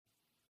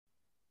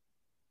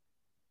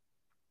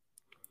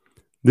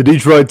The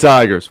Detroit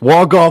Tigers,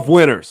 walk-off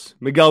winners.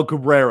 Miguel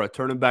Cabrera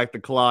turning back the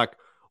clock.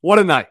 What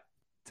a night.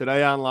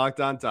 Today on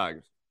Locked On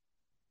Tigers.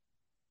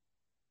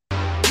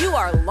 You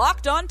are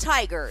Locked On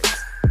Tigers,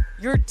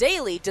 your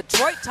daily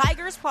Detroit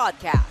Tigers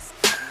podcast.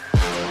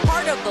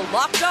 Part of the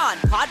Locked On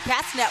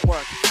Podcast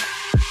Network,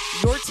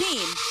 your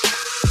team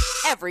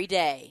every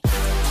day.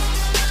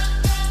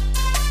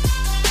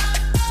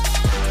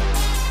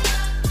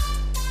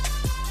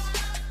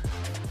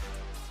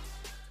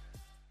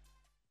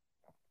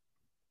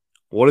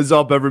 What is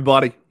up,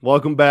 everybody?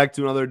 Welcome back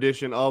to another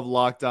edition of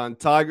Locked On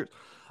Tigers.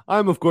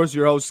 I'm, of course,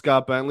 your host,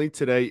 Scott Bentley.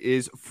 Today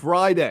is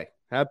Friday.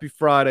 Happy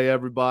Friday,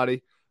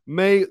 everybody.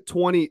 May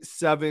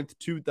 27th,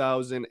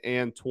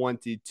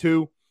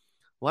 2022.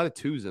 A lot of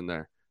twos in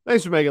there.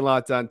 Thanks for making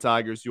Locked On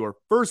Tigers your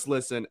first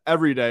listen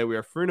every day. We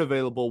are free and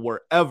available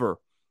wherever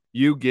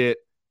you get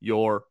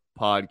your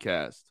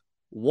podcast.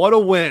 What a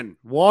win.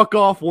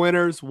 Walk-off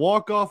winners,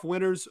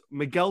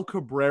 Miguel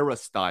Cabrera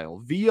style,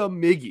 via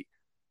Miggy.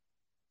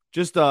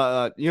 Just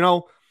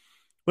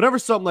whenever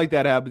something like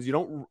that happens,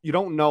 you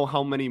don't know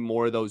how many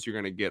more of those you're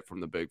going to get from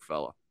the big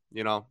fella.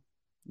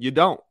 You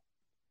don't.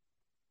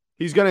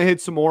 He's going to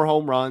hit some more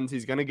home runs.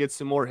 He's going to get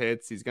some more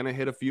hits. He's going to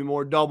hit a few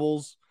more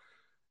doubles.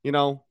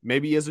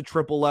 Maybe he has a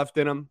triple left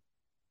in him.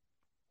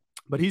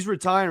 But he's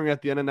retiring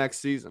at the end of next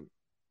season.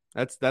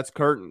 That's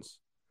curtains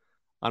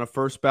on a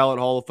first ballot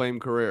Hall of Fame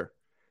career.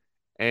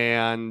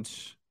 And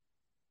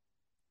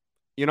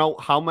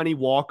how many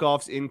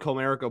walk-offs in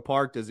Comerica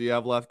Park does he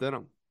have left in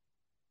him?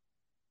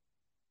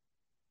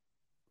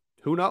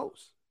 Who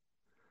knows?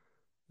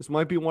 This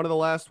might be one of the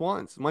last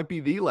ones. It might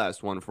be the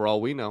last one for all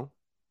we know.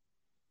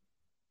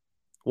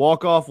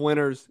 Walk-off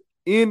winners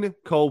in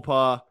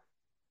Copa.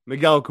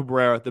 Miguel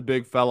Cabrera, the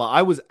big fella.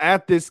 I was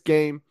at this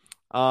game.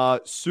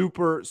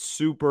 Super,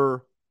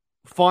 super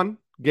fun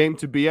game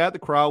to be at. The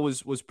crowd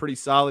was pretty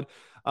solid.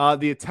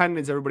 The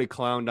attendance, everybody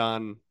clowned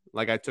on.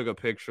 Like, I took a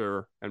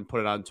picture and put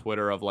it on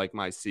Twitter of, like,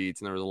 my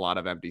seats, and there was a lot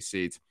of empty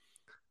seats.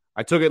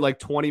 I took it, like,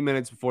 20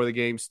 minutes before the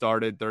game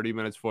started, 30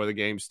 minutes before the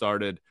game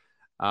started.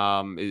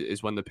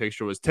 Is when the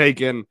picture was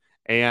taken,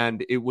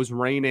 and it was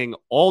raining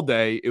all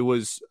day. It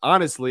was,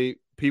 honestly,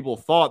 people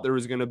thought there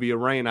was going to be a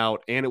rain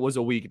out, and it was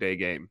a weekday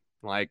game.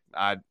 Like,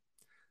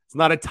 it's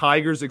not a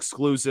Tigers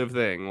exclusive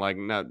thing. Like,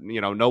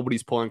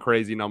 nobody's pulling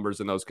crazy numbers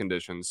in those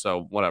conditions,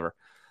 so whatever.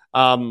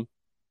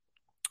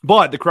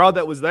 But the crowd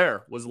that was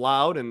there was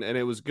loud, and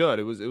it was good.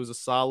 It was a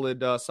solid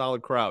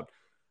crowd.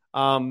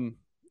 Fun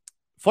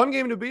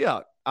game to be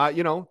out.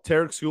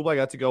 Tarek Skubal, I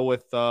got to go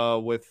with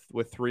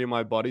three of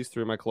my buddies,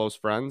 three of my close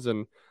friends,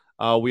 and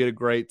we had a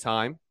great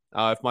time.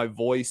 If my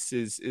voice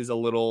is a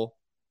little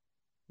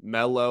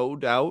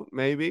mellowed out,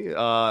 maybe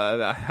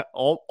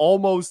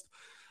almost.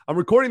 I'm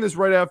recording this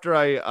right after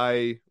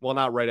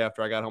not right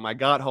after I got home. I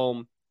got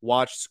home,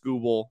 watched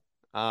Skubal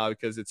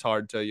because it's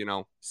hard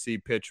to see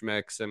pitch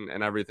mix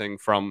and everything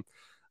from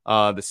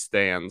the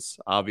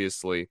stands,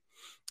 obviously.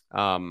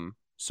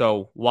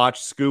 So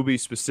watched Scooby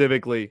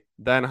specifically,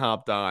 then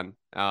hopped on,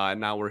 and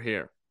now we're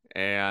here.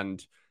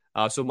 And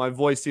so my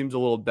voice seems a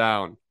little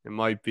down. It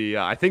might be,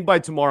 I think by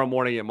tomorrow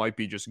morning, it might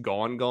be just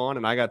gone.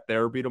 And I got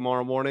therapy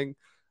tomorrow morning.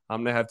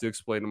 I'm going to have to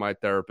explain to my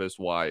therapist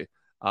why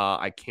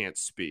I can't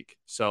speak.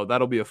 So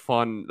that'll be a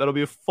fun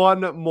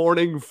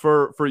morning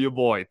for you,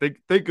 boy.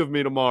 Think of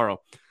me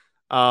tomorrow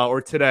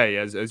or today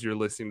as you're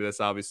listening to this,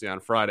 obviously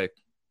on Friday.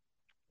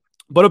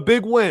 But a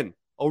big win,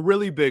 a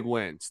really big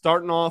win.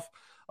 Starting off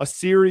a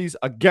series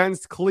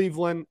against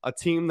Cleveland, a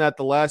team that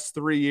the last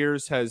 3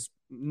 years has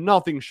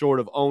nothing short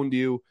of owned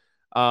you.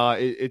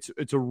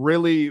 It's a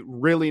really,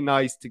 really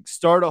nice to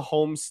start a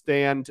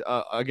homestand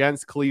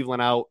against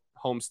Cleveland a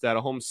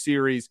home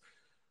series.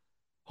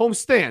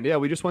 Homestand, yeah,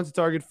 we just went to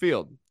Target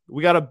Field.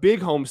 We got a big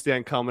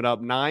homestand coming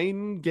up,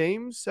 9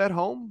 games at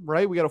home,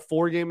 right? We got a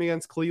 4-game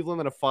against Cleveland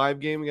and a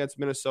 5-game against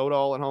Minnesota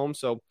all at home.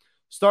 So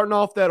starting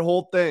off that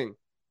whole thing,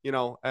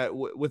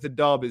 with a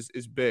dub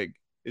is big,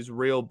 is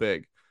real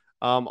big.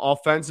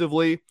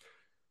 Offensively,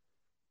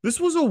 this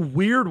was a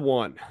weird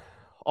one.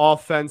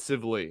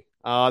 Offensively,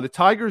 the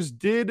Tigers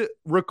did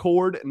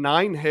record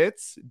 9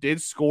 hits, did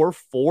score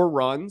 4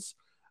 runs.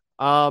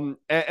 And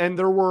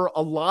there were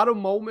a lot of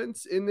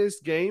moments in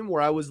this game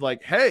where I was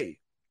like, hey,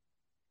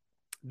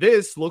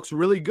 this looks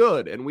really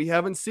good. And we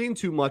haven't seen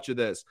too much of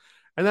this.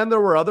 And then there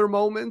were other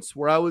moments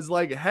where I was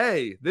like,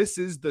 hey, this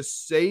is the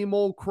same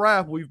old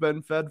crap we've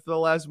been fed for the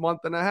last month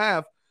and a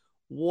half.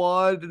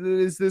 What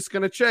is this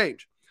going to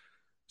change?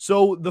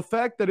 So the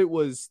fact that it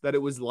was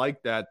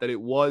like that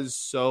it was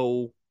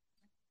so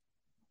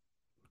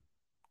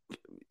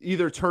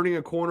either turning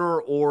a corner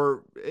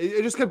or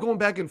it just kept going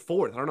back and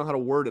forth. I don't know how to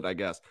word it, I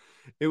guess.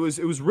 It was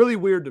really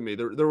weird to me.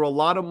 There were a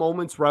lot of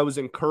moments where I was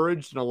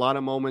encouraged and a lot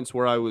of moments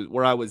where I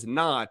was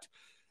not.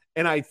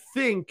 And I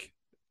think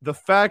the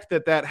fact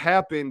that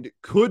happened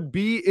could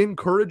be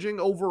encouraging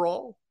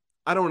overall.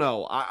 I don't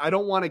know. I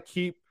don't want to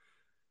keep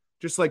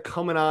just like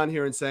coming on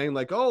here and saying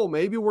like, oh,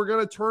 maybe we're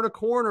going to turn a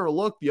corner.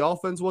 Look, the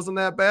offense wasn't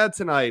that bad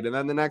tonight. And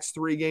then the next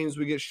 3 games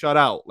we get shut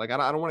out. Like,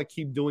 I don't want to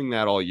keep doing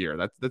that all year.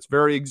 That's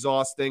very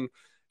exhausting.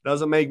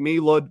 Doesn't make me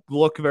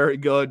look very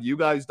good. You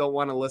guys don't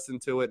want to listen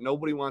to it.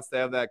 Nobody wants to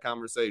have that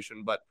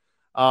conversation. But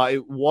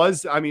it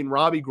was, I mean,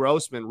 Robbie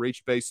Grossman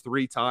reached base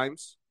 3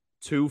 times,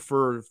 2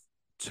 for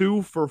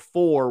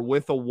 4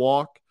 with a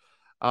walk.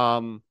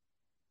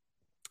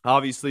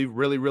 Obviously,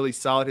 really, really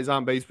solid. His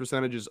on-base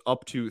percentage is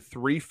up to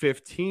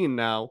 .315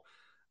 now,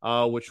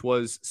 which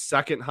was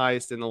second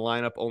highest in the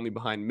lineup, only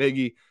behind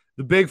Miggy.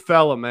 The big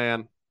fella,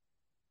 man.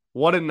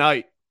 What a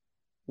night.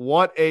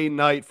 What a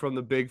night from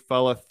the big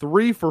fella.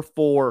 3 for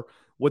 4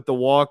 with the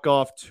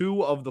walk-off,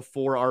 2 of the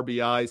 4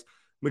 RBIs.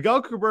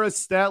 Miguel Cabrera's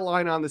stat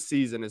line on the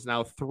season is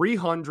now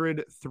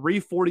 300,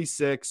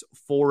 346,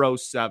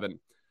 407.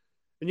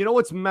 And you know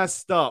what's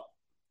messed up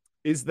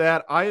is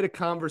that I had a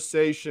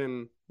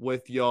conversation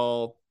with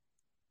y'all,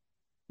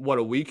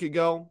 a week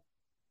ago?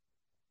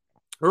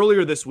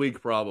 Earlier this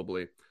week,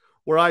 probably,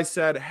 where I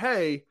said,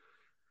 hey,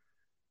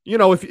 you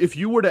know, if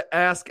you were to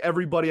ask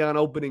everybody on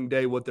opening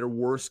day what their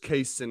worst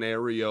case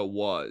scenario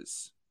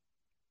was,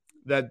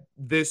 that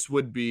this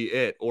would be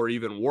it, or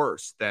even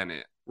worse than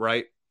it,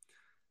 right?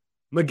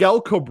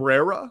 Miguel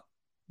Cabrera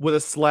with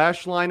a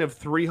slash line of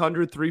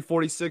 300,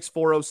 346,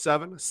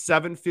 407,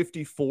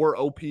 754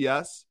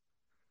 OPS.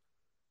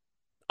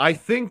 I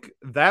think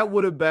that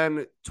would have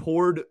been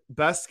toward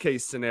best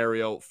case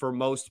scenario for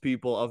most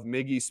people of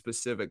Miggy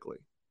specifically.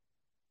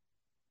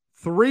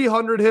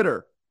 300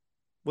 hitter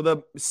with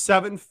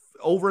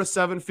over a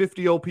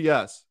 750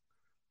 OPS.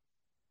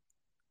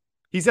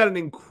 He's had an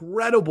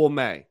incredible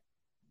May.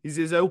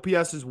 His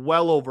OPS is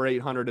well over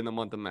 800 in the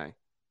month of May.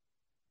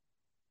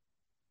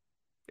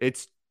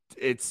 It's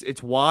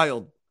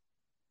wild.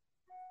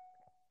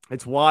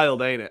 It's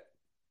wild, ain't it?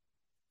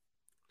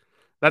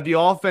 That the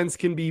offense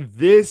can be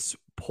this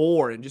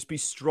poor and just be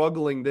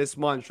struggling this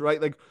much,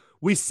 right? Like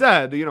we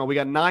said, you know, we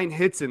got 9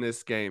 hits in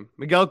this game.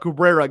 Miguel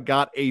Cabrera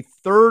got a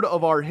third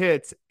of our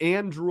hits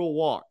and drew a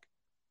walk.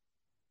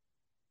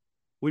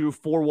 We drew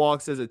 4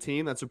 walks as a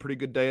team. That's a pretty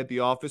good day at the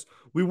office.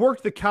 We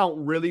worked the count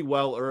really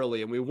well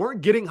early, and we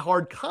weren't getting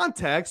hard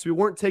contacts. We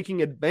weren't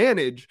taking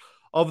advantage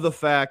of the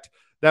fact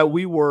that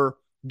we were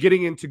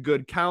getting into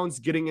good counts,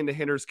 getting into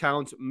hitters'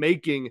 counts,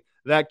 making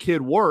that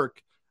kid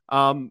work,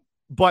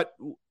 but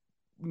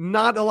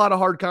not a lot of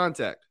hard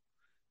contact.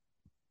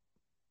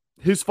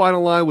 His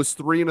final line was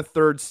 3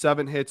 1/3,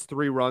 7 hits,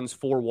 3 runs,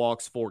 4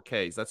 walks, 4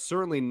 Ks. That's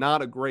certainly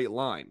not a great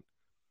line.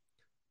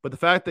 But the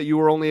fact that you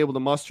were only able to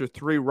muster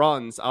 3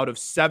 runs out of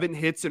 7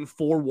 hits and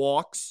 4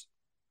 walks,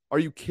 are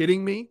you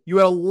kidding me? You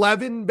had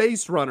 11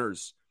 base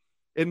runners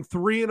in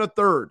 3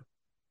 1/3.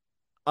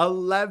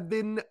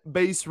 11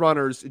 base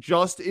runners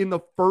just in the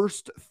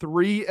first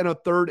 3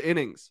 1/3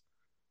 innings.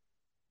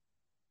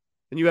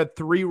 And you had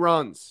 3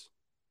 runs.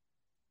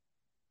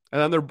 And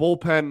then their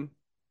bullpen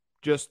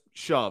just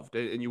shoved,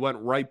 and you went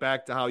right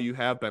back to how you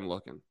have been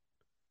looking.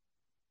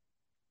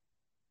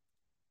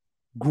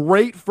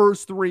 Great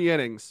first 3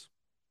 innings.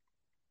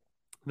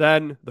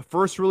 Then the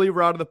first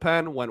reliever out of the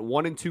pen went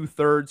 1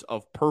 2/3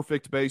 of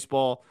perfect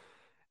baseball.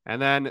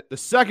 And then the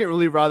second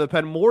reliever out of the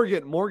pen,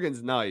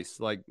 Morgan's nice.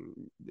 Like,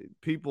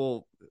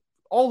 people,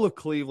 all of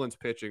Cleveland's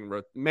pitching,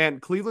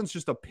 man, Cleveland's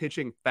just a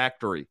pitching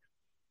factory.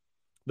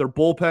 Their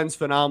bullpen's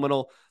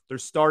phenomenal. Their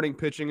starting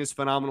pitching is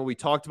phenomenal. We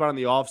talked about in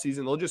the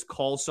offseason, they'll just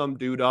call some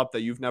dude up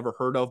that you've never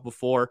heard of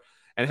before,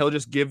 and he'll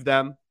just give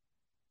them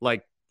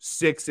like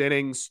 6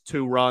 innings,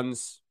 2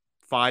 runs,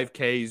 5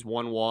 Ks,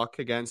 1 walk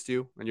against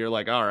you. And you're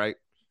like, all right.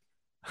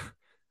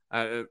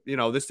 You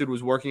know, this dude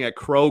was working at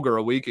Kroger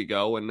a week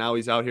ago, and now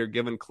he's out here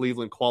giving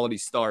Cleveland quality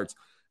starts.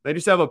 They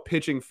just have a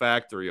pitching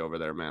factory over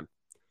there, man.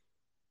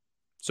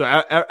 So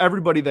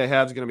everybody they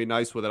have is going to be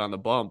nice with it on the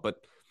bump.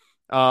 But,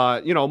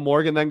 you know,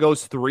 Morgan then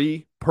goes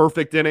 3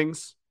 perfect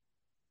innings.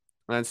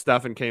 And then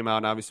Stephan came out,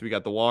 and obviously we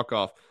got the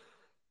walk-off.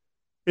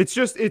 It's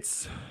just,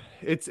 it's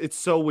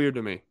so weird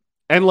to me.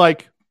 And,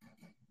 like,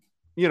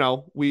 you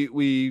know,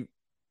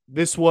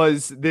 this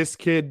was this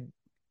kid,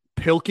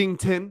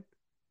 Pilkington.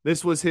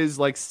 This was his,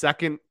 like,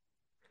 second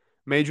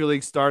major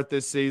league start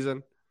this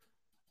season,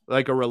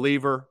 like a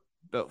reliever.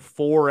 The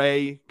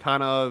 4A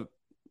kind of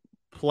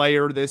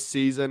player this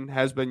season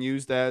has been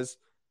used as.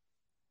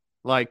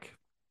 Like,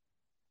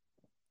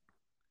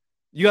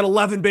 you got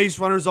 11 base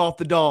runners off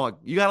the dog.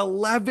 You got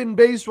 11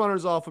 base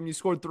runners off him. You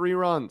scored 3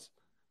 runs.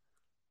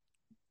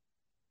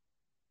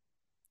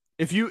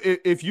 If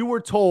you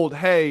were told,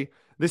 hey,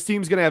 this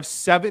team's going to have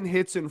 7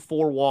 hits and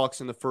 4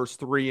 walks in the first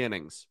 3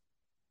 innings,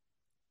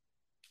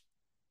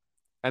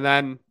 and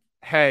then,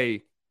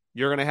 hey,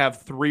 you're going to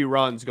have 3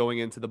 runs going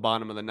into the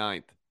bottom of the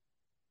 9th.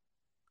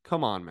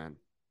 Come on, man.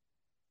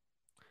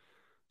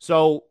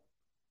 So,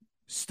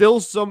 still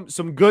some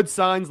good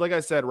signs. Like I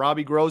said,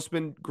 Robbie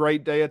Grossman,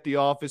 great day at the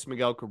office.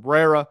 Miguel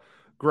Cabrera,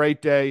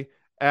 great day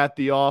at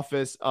the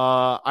office.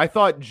 I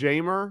thought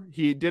Jamer,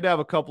 he did have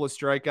a couple of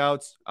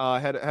strikeouts,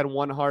 had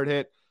 1 hard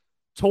hit.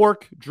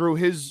 Torque drew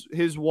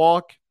his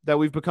walk that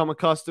we've become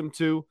accustomed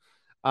to.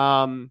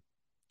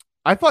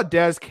 I thought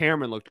Daz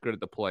Cameron looked good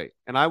at the plate,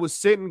 and I was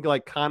sitting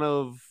like kind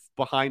of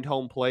behind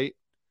home plate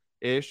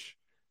ish.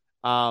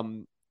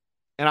 And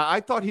And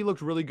I thought he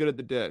looked really good at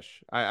the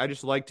dish. I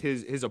just liked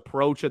his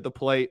approach at the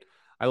plate.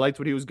 I liked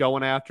what he was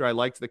going after. I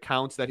liked the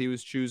counts that he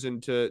was choosing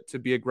to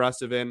be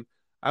aggressive in.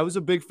 I was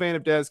a big fan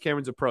of Daz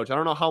Cameron's approach. I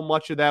don't know how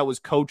much of that was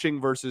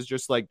coaching versus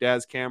just like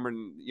Daz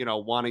Cameron,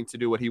 wanting to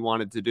do what he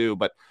wanted to do,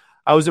 but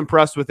I was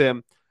impressed with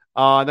him.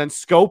 Then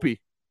Scopey,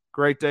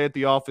 great day at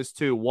the office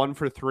too. 1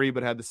 for 3,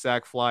 but had the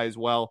sac fly as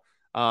well.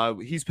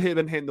 He's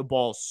been hitting the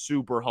ball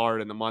super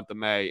hard in the month of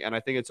May, and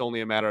I think it's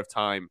only a matter of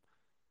time.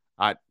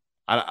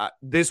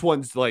 This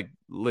one's like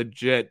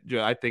legit.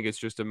 I think it's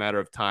just a matter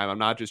of time. I'm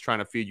not just trying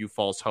to feed you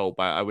false hope.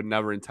 I would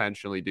never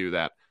intentionally do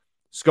that.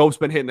 Scope's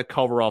been hitting the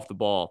cover off the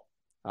ball.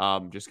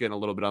 Just getting a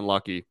little bit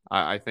unlucky.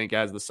 I think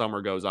as the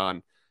summer goes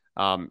on,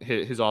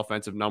 his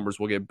offensive numbers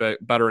will get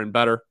better and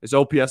better. His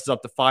OPS is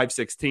up to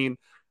 516.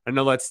 I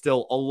know that's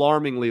still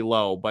alarmingly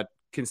low, but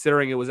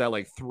considering it was at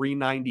like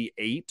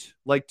 398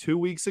 like 2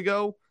 weeks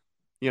ago,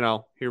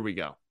 here we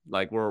go.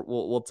 Like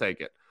we'll take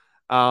it.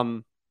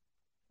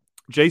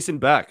 Jason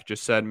Beck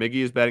just said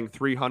Miggy is batting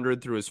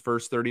 300 through his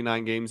first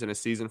 39 games in a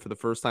season for the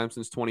first time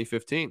since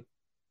 2015.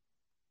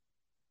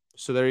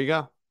 So there you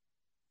go.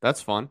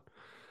 That's fun.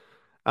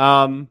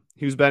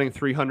 He was batting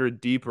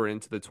 300 deeper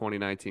into the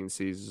 2019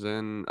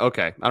 season.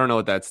 Okay, I don't know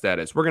what that stat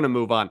is. We're going to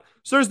move on.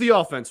 So there's the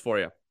offense for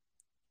you.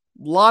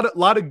 Lot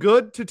of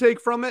good to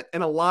take from it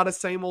and a lot of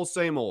same old,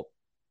 same old.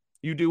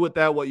 You do with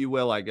that what you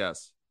will, I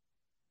guess.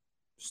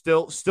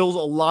 Still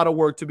a lot of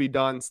work to be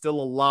done. Still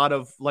a lot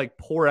of like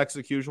poor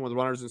execution with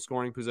runners in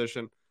scoring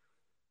position.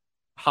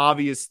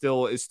 Javi is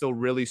still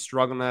really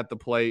struggling at the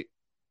plate.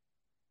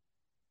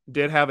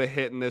 Did have a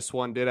hit in this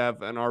one, did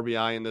have an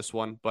RBI in this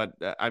one, but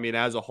I mean,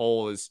 as a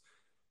whole, it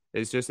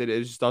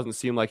just doesn't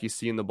seem like he's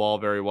seeing the ball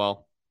very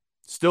well.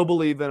 Still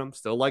believe in him,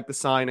 still like the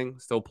signing,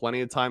 still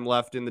plenty of time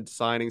left in the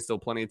signing, still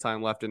plenty of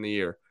time left in the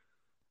year.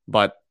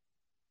 But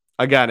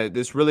again,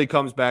 this really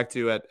comes back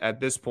to at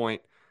this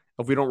point,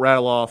 if we don't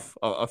rattle off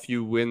a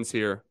few wins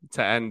here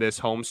to end this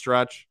home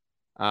stretch,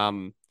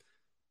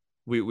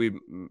 we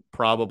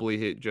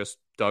probably just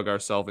dug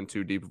ourselves in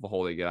too deep of a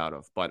hole to get out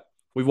of. But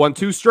we've won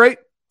 2 straight.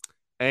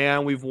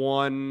 And we've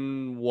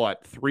won,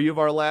 3 of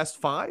our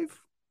last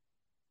 5?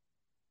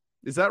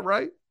 Is that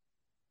right?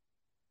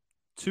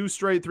 2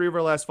 straight, 3 of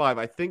our last 5.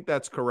 I think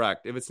that's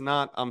correct. If it's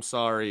not, I'm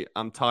sorry.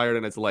 I'm tired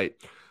and it's late.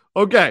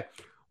 Okay,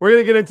 we're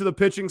going to get into the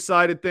pitching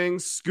side of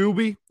things.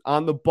 Scooby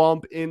on the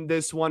bump in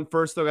this one.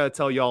 First, I got to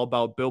tell you all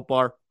about Built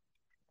Bar.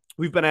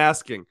 We've been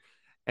asking,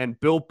 and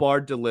Built Bar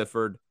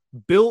delivered.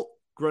 Built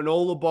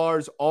granola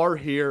bars are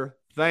here.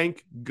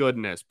 Thank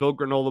goodness. Built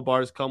granola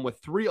bars come with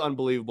 3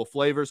 unbelievable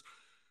flavors.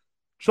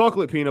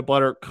 Chocolate peanut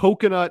butter,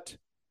 coconut,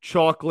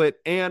 chocolate,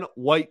 and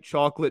white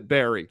chocolate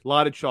berry. A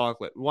lot of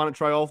chocolate. We want to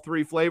try all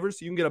 3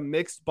 flavors? You can get a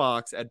mixed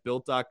box at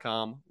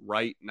Built.com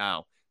right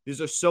now.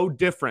 These are so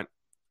different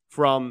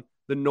from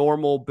the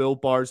normal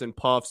Built bars and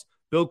puffs.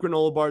 Built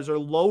granola bars are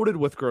loaded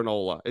with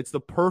granola. It's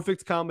the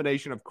perfect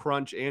combination of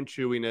crunch and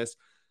chewiness.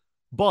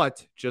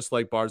 But just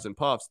like bars and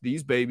puffs,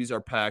 these babies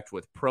are packed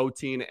with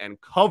protein and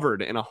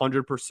covered in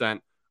 100%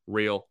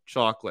 real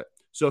chocolate.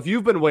 So if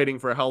you've been waiting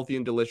for a healthy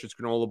and delicious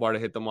granola bar to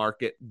hit the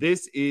market,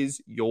 this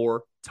is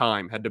your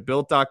time. Head to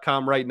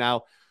Built.com right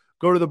now.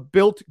 Go to the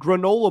Built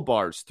granola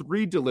bars.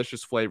 3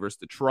 delicious flavors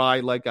to try.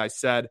 Like I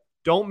said,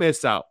 don't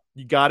miss out.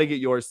 You got to get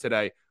yours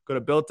today. Go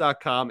to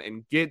Built.com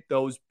and get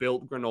those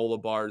Built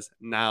granola bars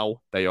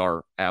now. They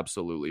are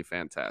absolutely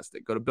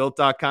fantastic. Go to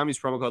Built.com. Use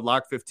promo code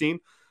LOCK15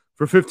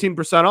 for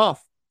 15%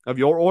 off of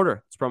your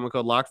order. It's promo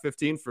code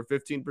LOCK15 for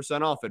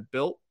 15% off at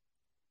Built.com.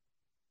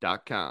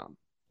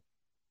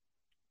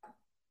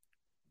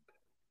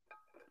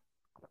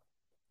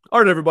 All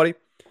right, everybody.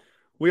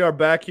 We are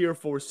back here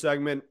for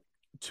segment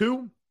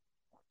 2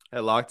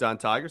 at Locked On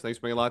Tigers. Thanks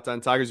for making Locked On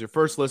Tigers your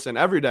first listen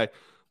every day.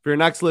 For your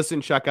next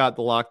listen, check out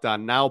the Locked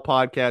On Now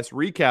podcast,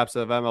 recaps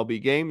of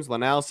MLB games,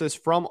 analysis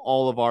from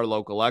all of our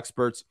local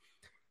experts,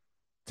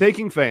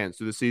 taking fans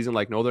through the season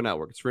like no other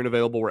network. It's free and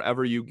available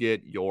wherever you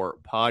get your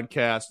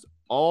podcast.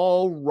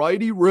 All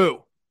righty,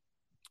 Roo.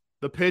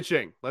 The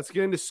pitching. Let's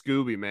get into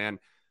Scooby, man.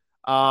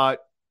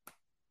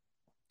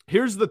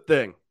 Here's the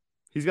thing.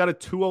 He's got a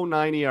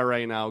 2.09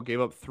 ERA now,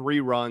 gave up 3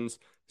 runs,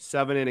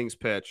 7 innings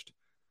pitched.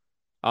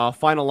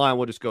 Final line,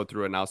 we'll just go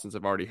through it now since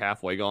I've already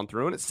halfway gone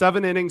through it. It's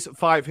 7 innings,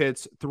 5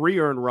 hits, 3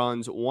 earned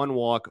runs, 1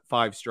 walk,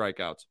 5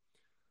 strikeouts.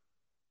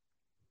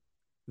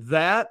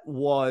 That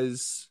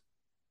was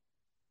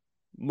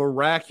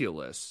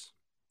miraculous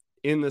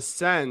in the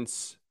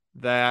sense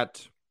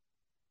that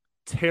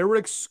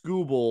Tarik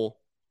Skubal,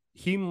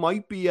 he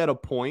might be at a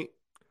point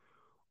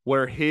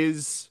where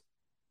his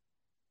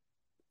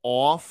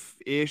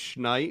off-ish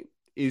night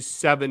is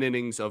 7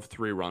 innings of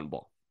 3-run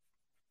ball.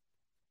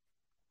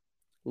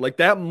 Like,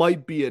 that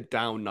might be a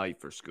down night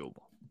for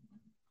Skubal.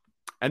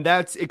 And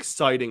that's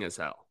exciting as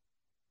hell.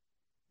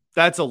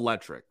 That's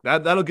electric.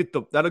 That'll get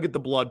the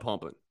blood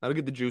pumping. That'll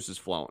get the juices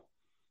flowing.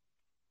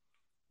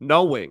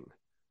 Knowing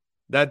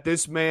that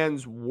this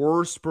man's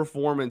worst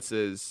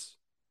performances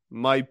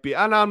might be,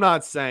 and I'm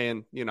not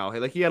saying,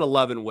 like he had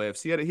 11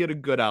 whiffs. He had a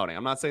good outing.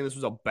 I'm not saying this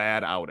was a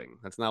bad outing.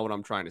 That's not what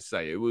I'm trying to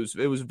say. It was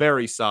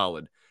very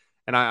solid.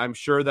 And I'm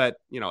sure that,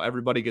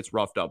 everybody gets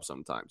roughed up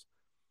sometimes.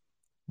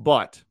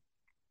 But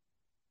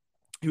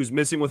he was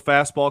missing with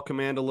fastball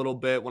command a little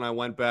bit when I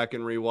went back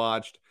and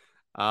rewatched.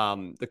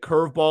 The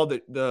curveball,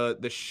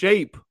 the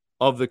shape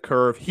of the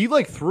curve, he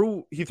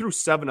threw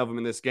 7 of them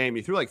in this game.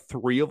 He threw like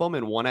 3 of them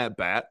in one at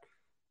bat.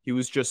 He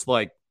was just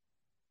like,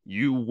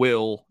 you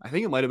will, I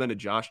think it might have been to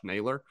Josh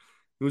Naylor.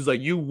 He was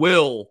like, you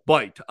will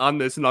bite on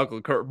this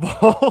knuckle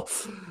curveball.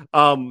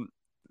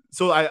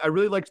 So I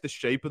really liked the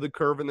shape of the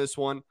curve in this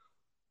one.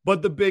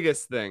 But the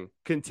biggest thing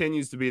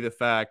continues to be the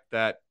fact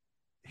that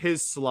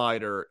his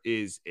slider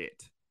is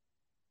it.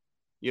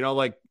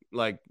 Like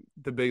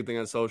the big thing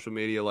on social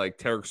media, like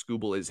Tarik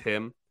Skubal is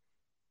him.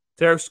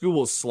 Tarik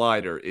Skubal's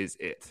slider is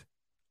it.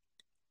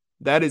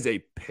 That is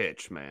a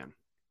pitch, man.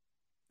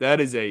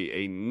 That is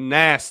a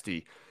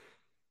nasty.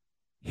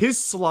 His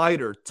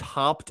slider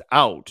topped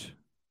out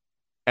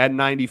at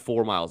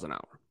 94 miles an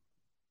hour.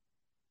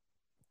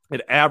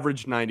 It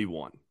averaged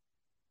 91.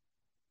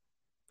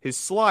 His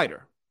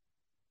slider,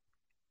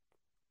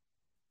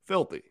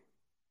 filthy.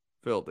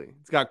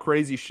 It's got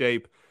crazy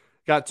shape.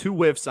 Got 2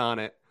 whiffs on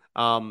it.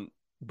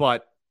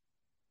 But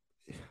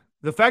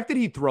the fact that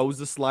he throws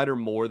the slider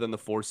more than the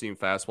 4-seam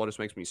fastball just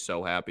makes me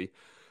so happy.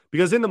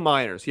 Because in the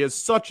minors, he has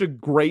such a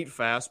great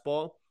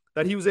fastball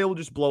that he was able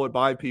to just blow it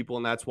by people,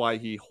 and that's why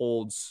he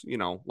holds,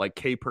 like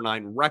K per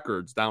 9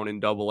 records down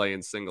in AA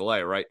and single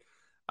A, right?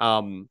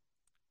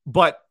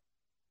 But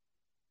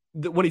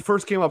when he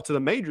first came up to the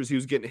majors, he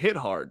was getting hit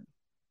hard.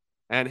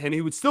 And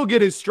he would still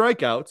get his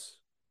strikeouts,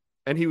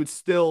 and he would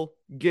still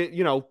get,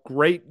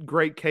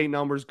 great K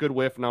numbers, good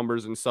whiff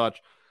numbers and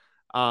such.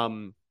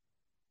 But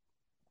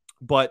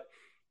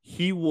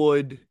he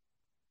would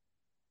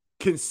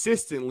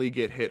consistently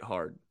get hit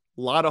hard.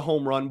 A lot of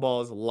home run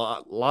balls, a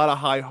lot of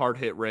high hard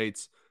hit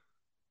rates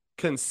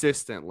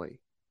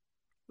consistently.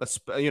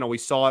 We've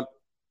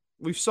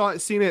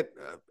seen it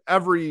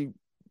every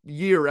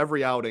year,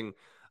 every outing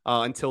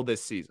until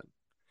this season.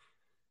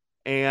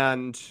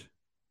 And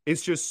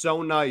it's just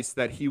so nice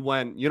that he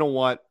went, you know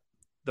what?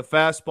 The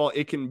fastball,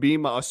 it can be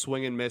a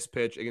swing and miss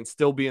pitch. It can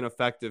still be an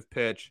effective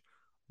pitch.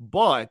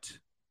 But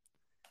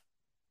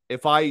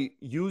if I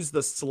use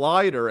the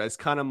slider as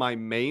kind of my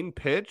main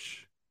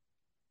pitch,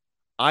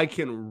 I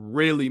can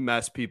really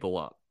mess people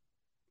up.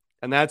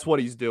 And that's what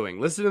he's doing.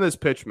 Listen to this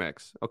pitch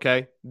mix,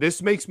 okay?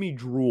 This makes me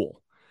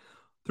drool.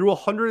 Through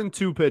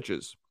 102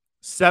 pitches,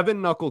 7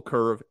 knuckle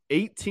curve,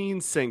 18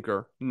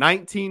 sinker,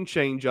 19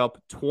 changeup,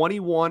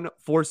 21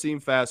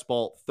 4-seam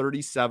fastball,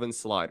 37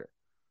 slider.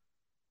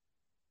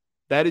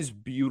 That is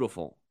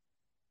beautiful.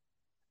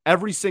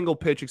 Every single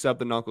pitch except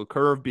the knuckle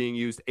curve being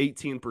used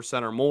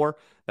 18% or more.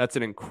 That's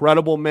an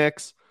incredible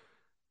mix.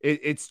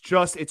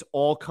 It's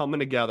all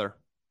coming together.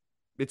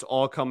 It's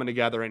all coming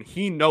together, and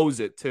he knows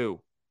it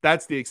too.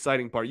 That's the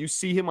exciting part. You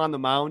see him on the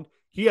mound,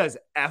 he has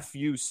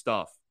FU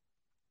stuff.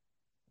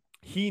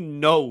 He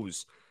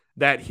knows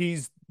that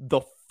he's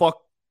the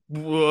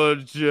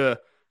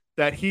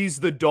that he's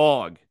the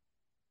dog.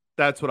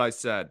 That's what I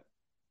said.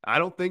 I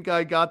don't think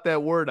I got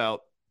that word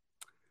out.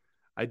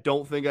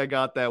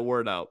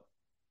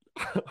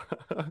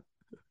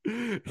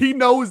 He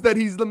knows that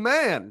he's the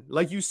man.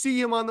 Like, you see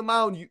him on the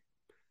mound,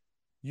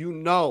 you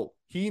know,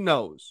 he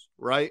knows,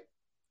 right?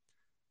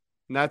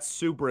 And that's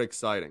super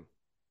exciting.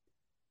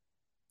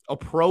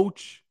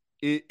 Approach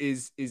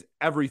is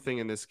everything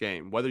in this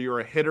game. Whether you're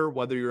a hitter,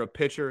 whether you're a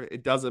pitcher,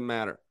 it doesn't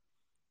matter.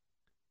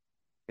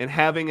 And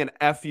having an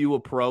FU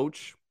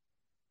approach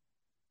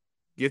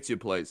gets you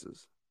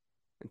places.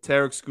 And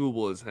Tarik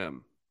Skubal is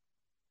him.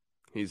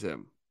 He's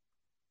him.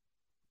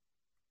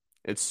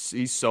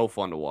 He's so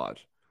fun to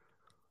watch.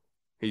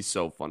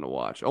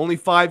 Only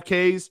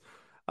 5Ks.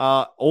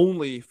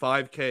 Only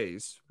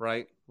 5Ks,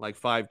 right? Like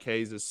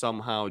 5Ks is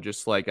somehow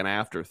just like an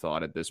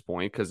afterthought at this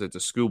point because it's a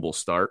Skubal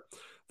start.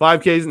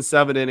 5Ks in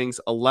 7 innings,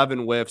 11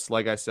 whiffs.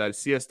 Like I said,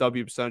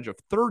 CSW percentage of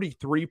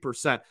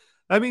 33%.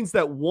 That means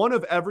that 1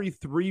 of every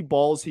 3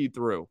 balls he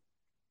threw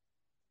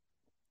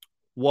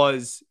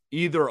was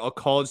either a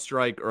called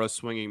strike or a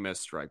swinging miss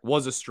strike.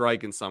 Was a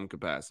strike in some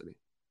capacity.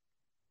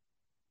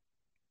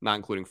 Not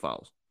including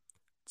fouls.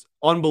 It's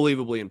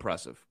unbelievably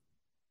impressive.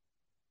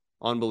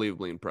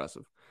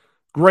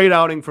 Great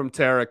outing from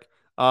Tarik.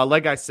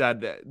 Like I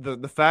said,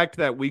 the fact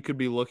that we could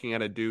be looking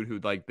at a dude who,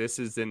 like, this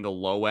is in the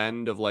low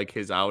end of, like,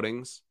 his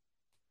outings.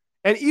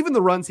 And even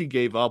the runs he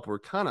gave up were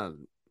kind of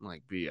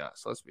like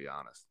BS. Let's be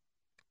honest.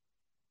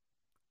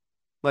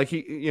 Like,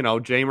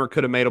 Jamer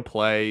could have made a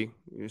play.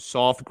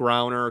 Soft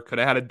grounder. Could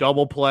have had a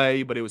double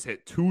play, but it was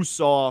hit too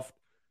soft.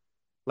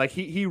 Like,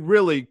 he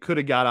really could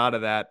have got out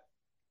of that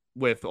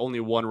with only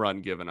 1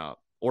 run given up.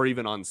 Or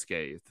even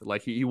unscathed.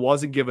 Like, he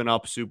wasn't giving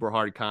up super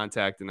hard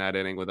contact in that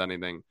inning with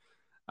anything.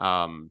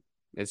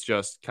 It's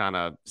just kind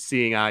of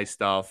seeing eye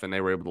stuff, and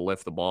they were able to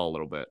lift the ball a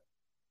little bit.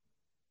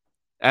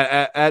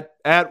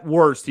 At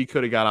worst, he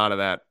could have got out of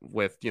that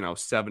with,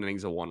 7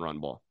 innings of 1-run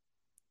ball.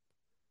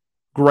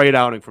 Great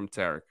outing from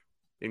Tarik.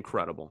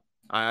 incredible.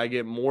 I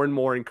get more and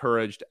more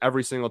encouraged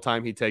every single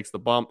time he takes the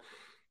bump.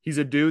 He's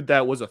a dude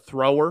that was a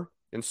thrower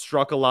and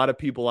struck a lot of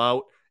people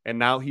out, and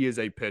now he is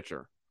a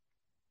pitcher.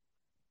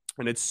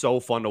 And it's so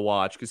fun to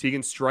watch because he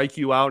can strike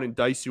you out and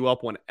dice you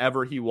up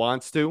whenever he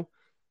wants to,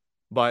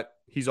 but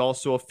he's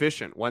also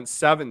efficient. Went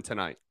 7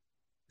 tonight.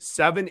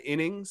 7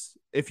 innings.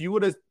 If you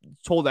would have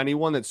told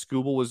anyone that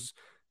Skubal was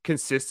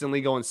consistently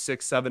going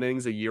 6-7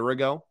 innings a year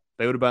ago,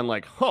 they would have been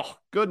like, oh,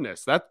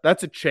 goodness,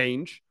 that's a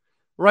change.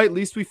 Right? At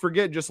least we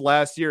forget just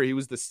last year he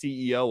was the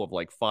CEO of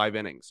like 5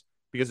 innings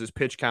because his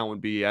pitch count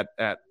would be at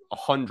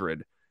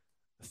 100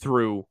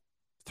 through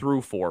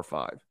 4 or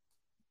 5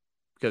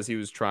 because he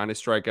was trying to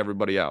strike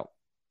everybody out.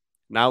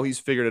 Now he's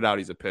figured it out.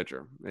 He's a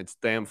pitcher. It's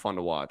damn fun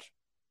to watch.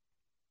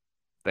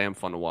 Damn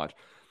fun to watch.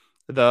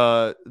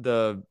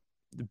 The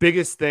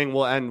biggest thing,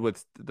 we'll end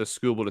with the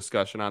Skubal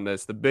discussion on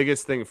this. The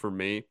biggest thing for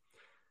me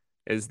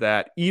is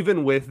that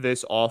even with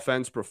this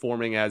offense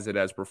performing as it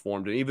has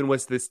performed, and even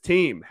with this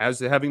team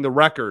having the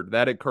record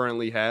that it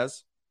currently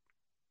has,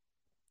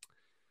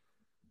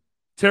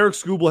 Tarik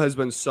Skubal has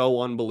been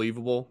so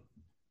unbelievable,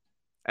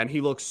 and he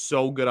looks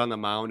so good on the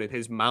mound, and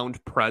his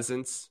mound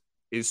presence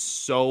is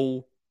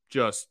so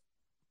just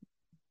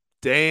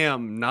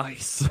damn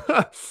nice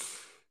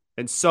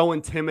and so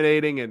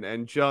intimidating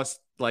and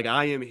just like,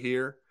 I am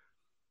here.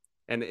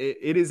 And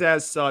it is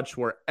as such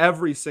where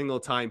every single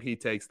time he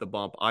takes the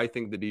bump, I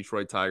think the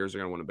Detroit Tigers are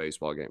going to win a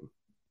baseball game.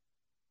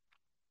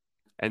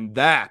 And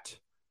that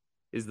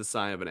is the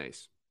sign of an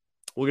ace.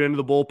 We'll get into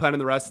the bullpen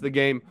and the rest of the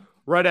game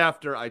right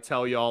after I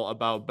tell y'all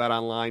about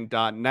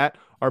betonline.net.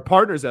 Our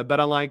partners at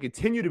BetOnline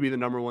continue to be the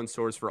 #1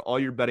 source for all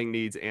your betting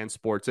needs and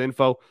sports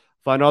info.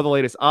 Find all the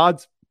latest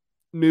odds,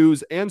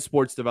 news, and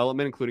sports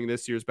development, including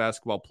this year's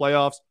basketball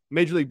playoffs,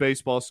 Major League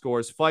Baseball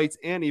scores, fights,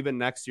 and even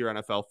next year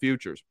NFL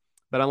futures.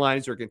 BetOnline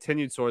is your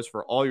continued source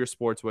for all your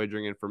sports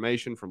wagering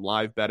information from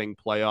live betting,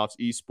 playoffs,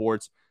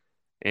 esports,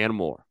 and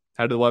more.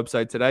 Head to the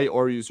website today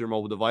or use your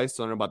mobile device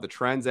to learn about the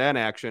trends and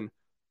action.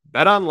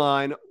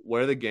 BetOnline,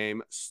 where the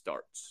game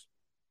starts.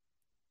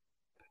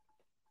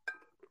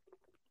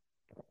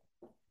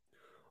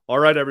 All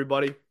right,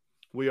 everybody.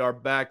 We are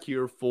back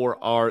here for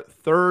our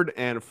third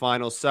and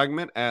final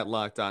segment at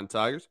Locked On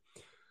Tigers.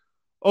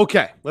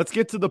 Okay, let's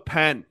get to the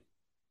pen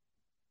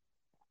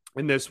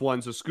in this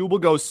one. So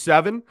Skubal goes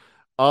 7.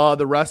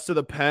 The rest of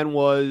the pen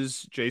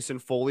was Jason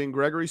Foley and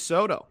Gregory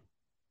Soto.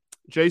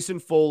 Jason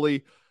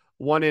Foley,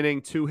 1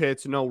 inning, 2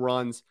 hits, no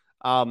runs.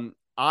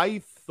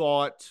 I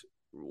thought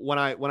when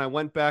I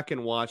went back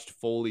and watched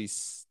Foley's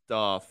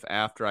stuff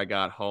after I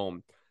got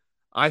home,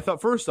 I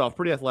thought, first off,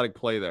 pretty athletic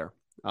play there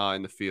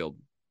in the field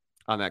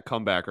on that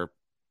comebacker.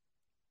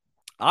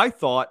 I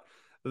thought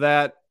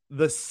that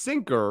the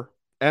sinker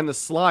and the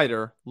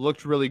slider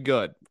looked really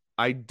good.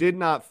 I did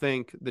not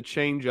think the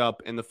changeup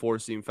and the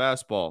four-seam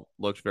fastball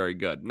looked very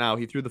good. Now,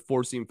 he threw the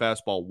four-seam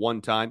fastball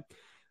 1 time.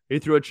 He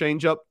threw a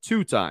changeup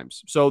 2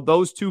 times. So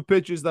those 2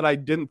 pitches that I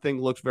didn't think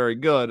looked very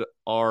good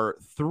are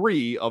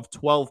 3 of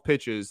 12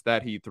 pitches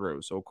that he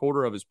threw. So a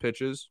quarter of his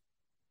pitches,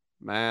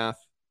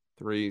 math,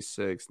 3,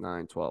 6,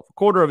 9, 12. A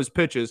quarter of his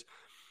pitches.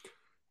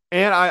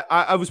 And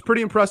I was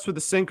pretty impressed with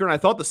the sinker, and I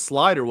thought the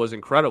slider was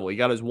incredible. He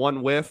got his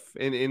 1 whiff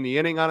in the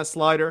inning on a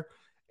slider,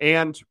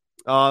 and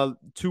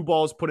 2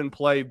 balls put in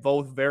play,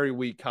 both very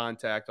weak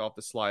contact off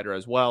the slider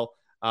as well.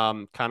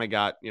 Kind of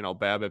got,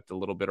 BABIP'd a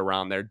little bit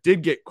around there.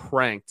 Did get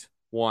cranked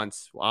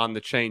once on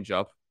the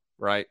changeup,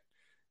 right?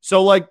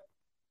 So, like,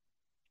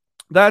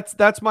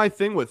 that's my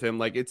thing with him.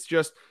 Like,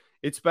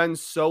 it's been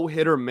so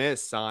hit or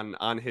miss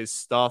on his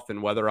stuff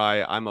and whether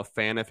I'm a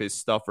fan of his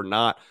stuff or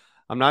not.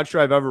 I'm not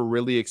sure I've ever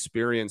really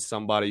experienced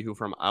somebody who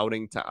from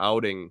outing to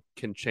outing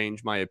can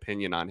change my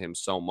opinion on him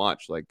so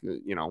much. Like,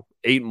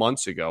 8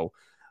 months ago,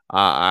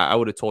 I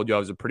would have told you I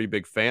was a pretty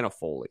big fan of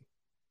Foley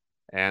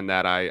and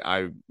that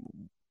I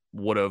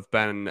would have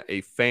been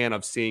a fan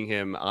of seeing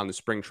him on the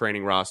spring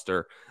training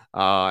roster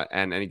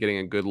and getting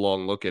a good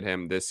long look at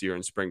him this year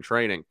in spring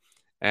training.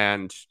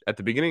 And at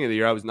the beginning of the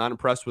year, I was not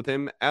impressed with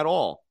him at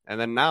all. And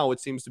then now it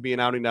seems to be an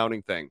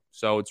outing thing.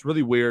 So it's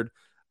really weird.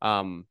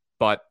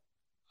 But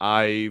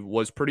I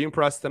was pretty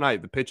impressed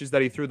tonight. The pitches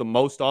that he threw the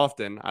most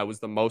often, I was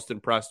the most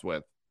impressed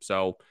with.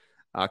 So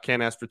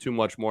can't ask for too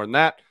much more than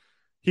that.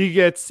 He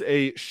gets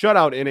a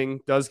shutout inning,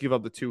 does give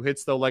up the 2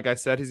 hits, though. Like I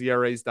said, his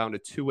ERA is down to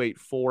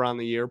 2.84 on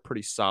the year.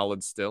 Pretty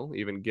solid still,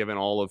 even given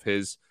all of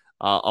his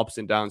ups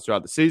and downs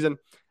throughout the season.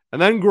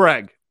 And then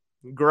Greg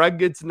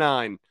gets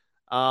 9.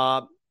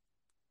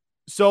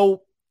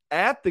 So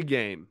at the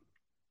game,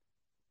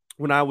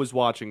 when I was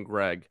watching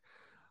Greg,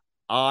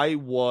 I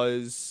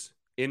was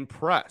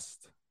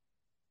impressed.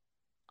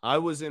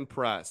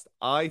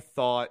 I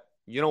thought,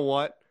 you know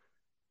what?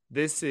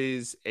 This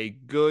is a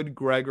good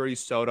Gregory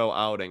Soto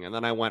outing. And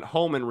then I went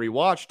home and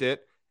rewatched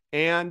it,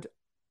 and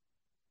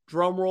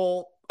drum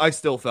roll, I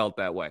still felt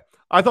that way.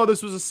 I thought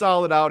this was a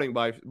solid outing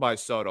by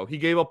Soto. He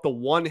gave up the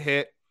 1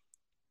 hit,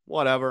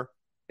 whatever.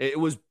 It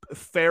was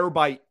fair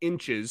by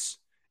inches,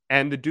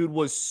 and the dude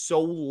was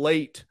so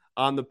late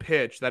on the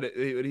pitch that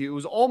it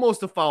was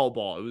almost a foul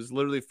ball. It was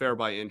literally fair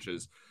by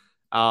inches.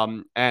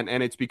 And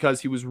it's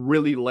because he was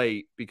really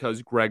late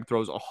because Greg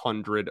throws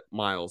 100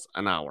 miles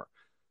an hour.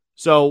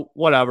 So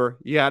whatever,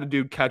 you had a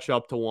dude catch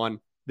up to one.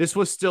 This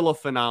was still a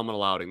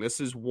phenomenal outing. This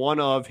is one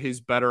of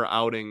his better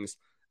outings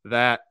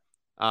that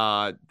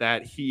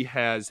he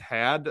has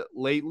had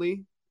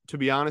lately. To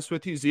be honest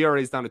with you,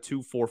 ZRA is down to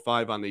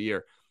 2.45 on the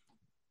year.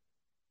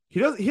 He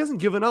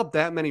hasn't given up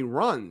that many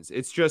runs.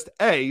 It's just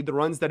the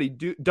runs that he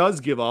does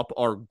give up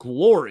are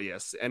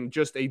glorious and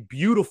just a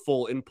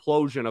beautiful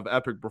implosion of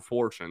epic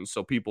proportions.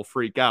 So people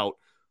freak out.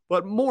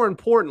 But more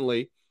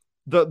importantly,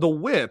 the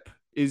whip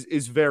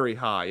is very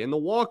high and the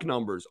walk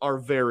numbers are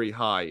very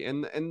high.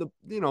 And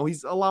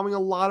he's allowing a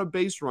lot of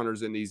base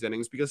runners in these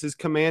innings because his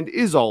command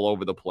is all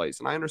over the place.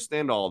 And I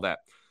understand all of that.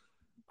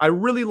 I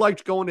really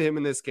liked going to him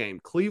in this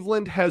game.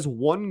 Cleveland has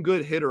one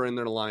good hitter in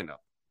their lineup.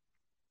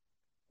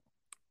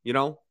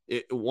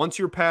 Once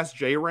you're past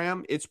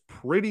J-Ram, it's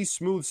pretty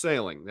smooth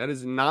sailing. That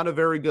is not a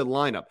very good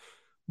lineup.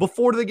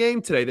 Before the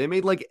game today, they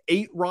made like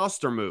 8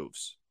 roster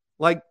moves.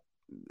 Like,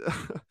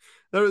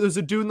 there's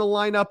a dude in the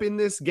lineup in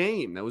this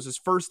game. That was his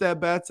first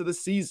at-bats of the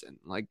season.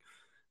 Like,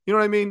 you know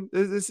what I mean?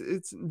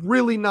 It's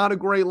really not a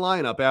great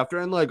lineup after.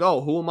 And like,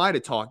 oh, who am I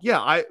to talk? Yeah,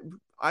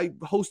 I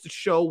host a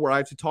show where I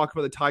have to talk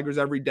about the Tigers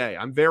every day.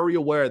 I'm very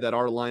aware that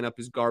our lineup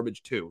is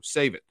garbage too.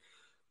 Save it.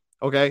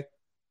 Okay?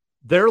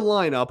 Their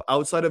lineup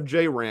outside of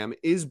J-Ram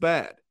is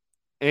bad.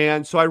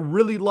 And so I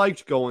really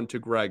liked going to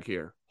Greg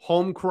here.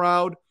 Home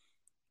crowd,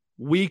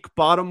 weak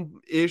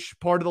bottom-ish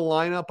part of the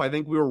lineup. I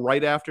think we were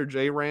right after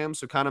J-Ram,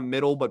 so kind of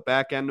middle, but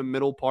back end to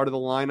middle part of the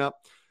lineup.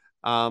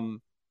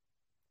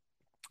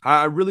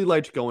 I really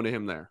liked going to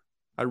him there.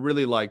 I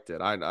really liked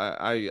it.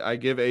 I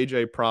give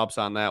AJ props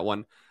on that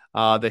one.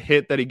 The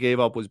hit that he gave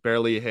up was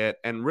barely a hit,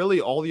 and really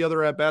all the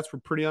other at-bats were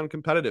pretty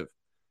uncompetitive.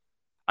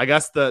 I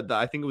guess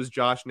I think it was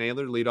Josh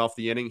Naylor lead off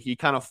the inning. He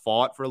kind of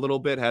fought for a little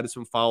bit, had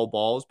some foul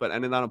balls, but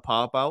ended on a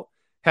pop out.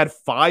 Had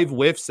 5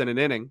 whiffs in an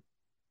inning.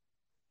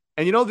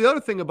 And the other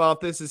thing about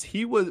this is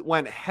he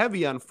went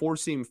heavy on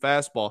four-seam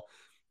fastball.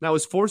 Now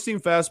his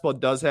four-seam fastball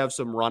does have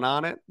some run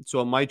on it,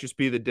 so it might just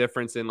be the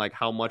difference in like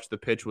how much the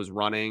pitch was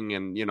running,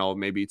 and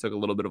maybe he took a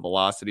little bit of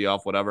velocity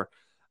off, whatever.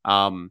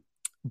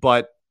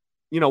 But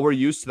we're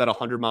used to that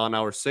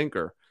 100-mile-an-hour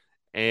sinker,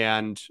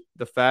 and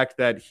the fact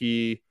that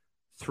he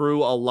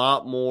threw a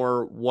lot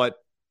more what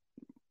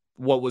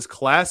was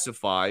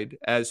classified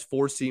as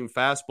four-seam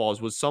fastballs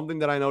was something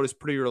that I noticed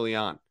pretty early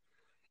on.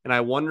 And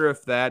I wonder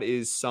if that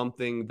is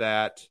something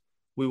that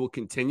we will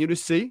continue to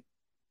see,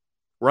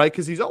 right?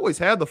 Because he's always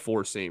had the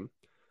four-seam,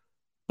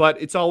 but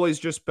it's always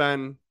just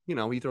been,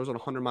 he throws on a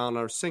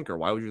 100-mile-an-hour sinker.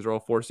 Why would you throw a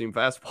four-seam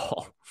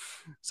fastball?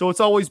 So it's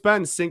always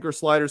been sinker,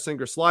 slider,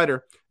 sinker,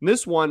 slider. And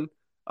this one,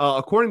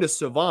 according to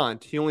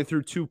Savant, he only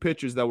threw 2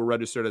 pitches that were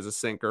registered as a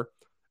sinker.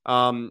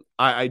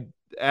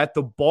 At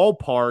the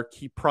ballpark,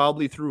 he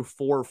probably threw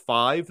 4 or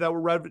 5 that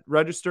were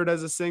registered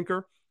as a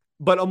sinker,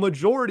 but a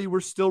majority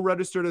were still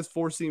registered as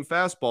four-seam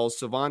fastballs.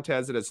 Savant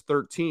has it as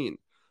 13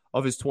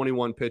 of his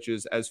 21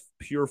 pitches as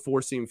pure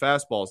four-seam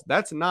fastballs.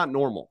 That's not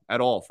normal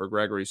at all for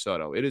Gregory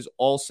Soto. It is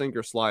all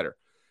sinker slider,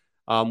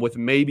 with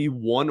maybe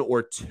 1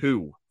 or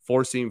 2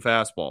 four-seam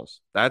fastballs.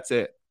 That's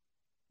it.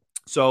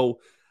 So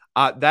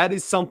that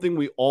is something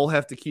we all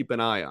have to keep an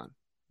eye on.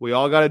 We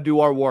all got to do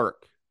our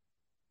work.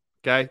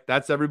 Okay,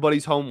 that's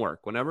everybody's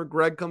homework. Whenever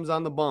Greg comes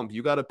on the bump,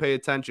 you got to pay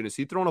attention. Is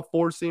he throwing a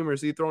four-seam or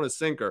is he throwing a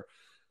sinker?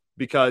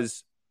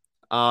 Because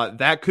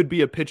that could be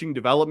a pitching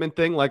development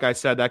thing. Like I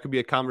said, that could be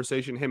a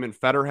conversation him and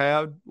Fetter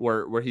have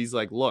where he's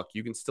like, look,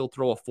 you can still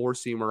throw a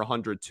four-seam or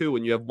 102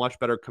 and you have much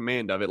better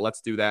command of it.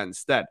 Let's do that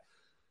instead.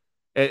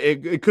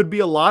 It could be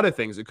a lot of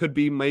things. It could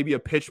be maybe a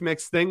pitch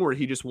mix thing where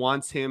he just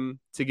wants him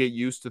to get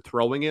used to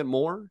throwing it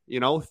more.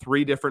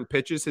 3 different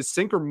pitches. His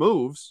sinker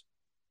moves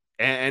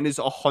and is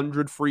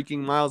 100 freaking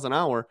miles an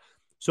hour.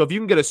 So if you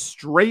can get a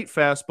straight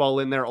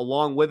fastball in there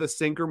along with a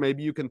sinker,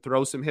 maybe you can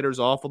throw some hitters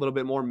off a little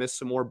bit more, miss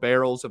some more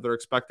barrels if they're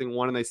expecting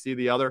one and they see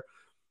the other.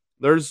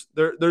 There's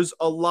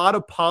a lot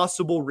of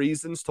possible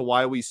reasons to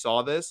why we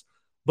saw this,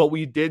 but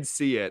we did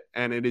see it,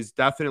 and it is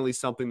definitely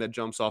something that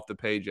jumps off the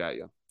page at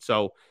you.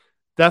 So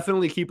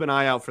definitely keep an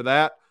eye out for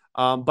that.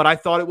 But I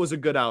thought it was a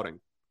good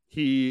outing.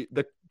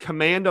 The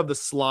command of the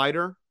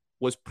slider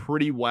was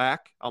pretty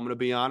whack, I'm going to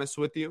be honest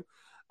with you.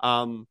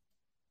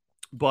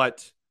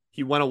 But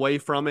he went away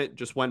from it,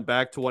 just went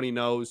back to what he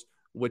knows,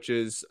 which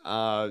is,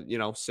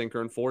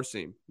 sinker and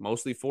four-seam,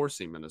 mostly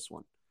four-seam in this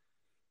one.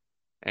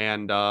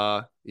 And,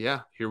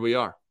 here we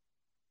are.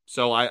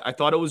 So I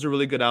thought it was a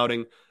really good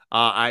outing.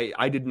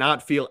 I did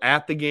not feel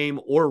at the game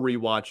or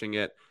rewatching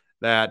it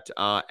that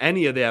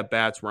any of the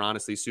at-bats were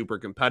honestly super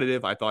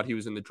competitive. I thought he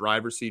was in the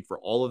driver's seat for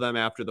all of them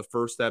after the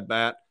first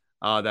at-bat.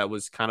 That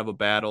was kind of a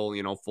battle,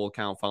 full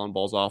count, fouling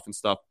balls off and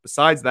stuff.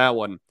 Besides that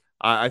one,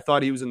 I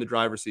thought he was in the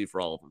driver's seat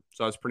for all of them.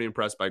 So I was pretty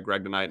impressed by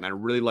Greg tonight, and I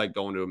really like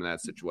going to him in that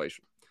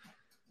situation.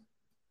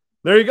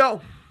 There you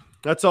go.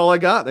 That's all I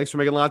got. Thanks for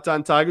making Locked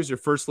On Tigers your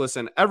first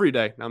listen every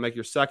day. Now make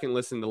your second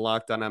listen to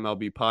Locked On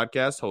MLB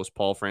podcast. Host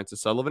Paul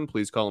Francis Sullivan,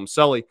 please call him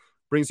Sully,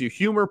 brings you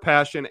humor,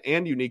 passion,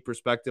 and unique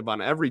perspective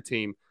on every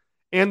team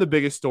and the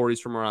biggest stories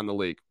from around the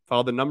league.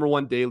 Follow the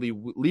 #1 daily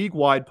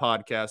league-wide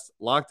podcast,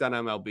 Locked On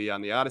MLB,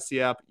 on the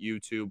Odyssey app,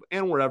 YouTube,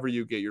 and wherever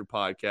you get your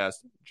podcast,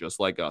 just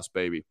like us,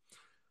 baby.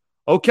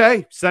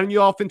 Okay, sending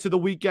you off into the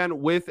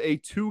weekend with a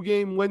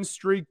 2-game win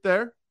streak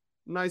there.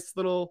 Nice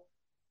little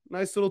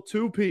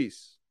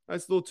two-piece.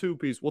 Nice little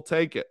two-piece. We'll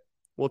take it.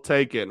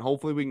 And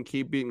hopefully we can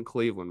keep beating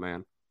Cleveland,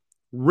 man.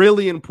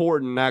 Really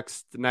important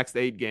next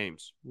 8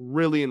 games.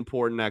 Really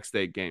important next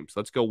 8 games.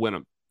 Let's go win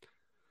them.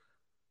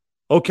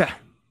 Okay.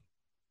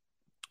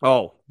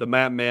 Oh, the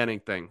Matt Manning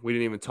thing. We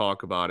didn't even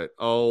talk about it.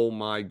 Oh,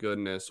 my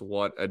goodness.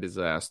 What a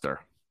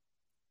disaster.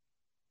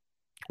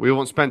 We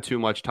won't spend too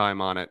much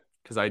time on it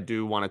because I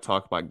do want to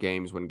talk about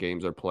games when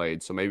games are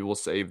played. So maybe we'll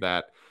save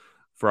that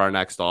for our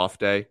next off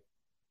day.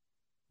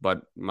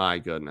 But my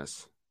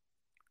goodness.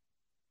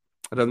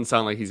 It doesn't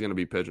sound like he's going to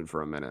be pitching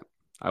for a minute.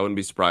 I wouldn't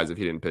be surprised if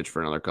he didn't pitch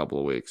for another couple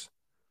of weeks.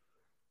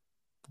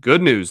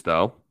 Good news,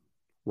 though.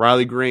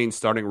 Riley Green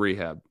starting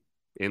rehab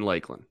in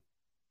Lakeland.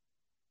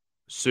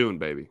 Soon,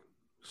 baby.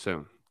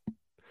 Soon.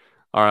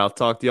 All right, I'll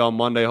talk to you on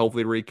Monday,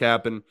 hopefully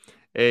recapping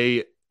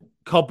a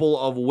couple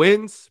of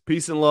wins.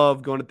 Peace and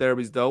love. Going to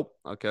therapy's dope.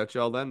 I'll catch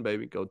y'all then,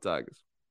 baby. Go Tigers.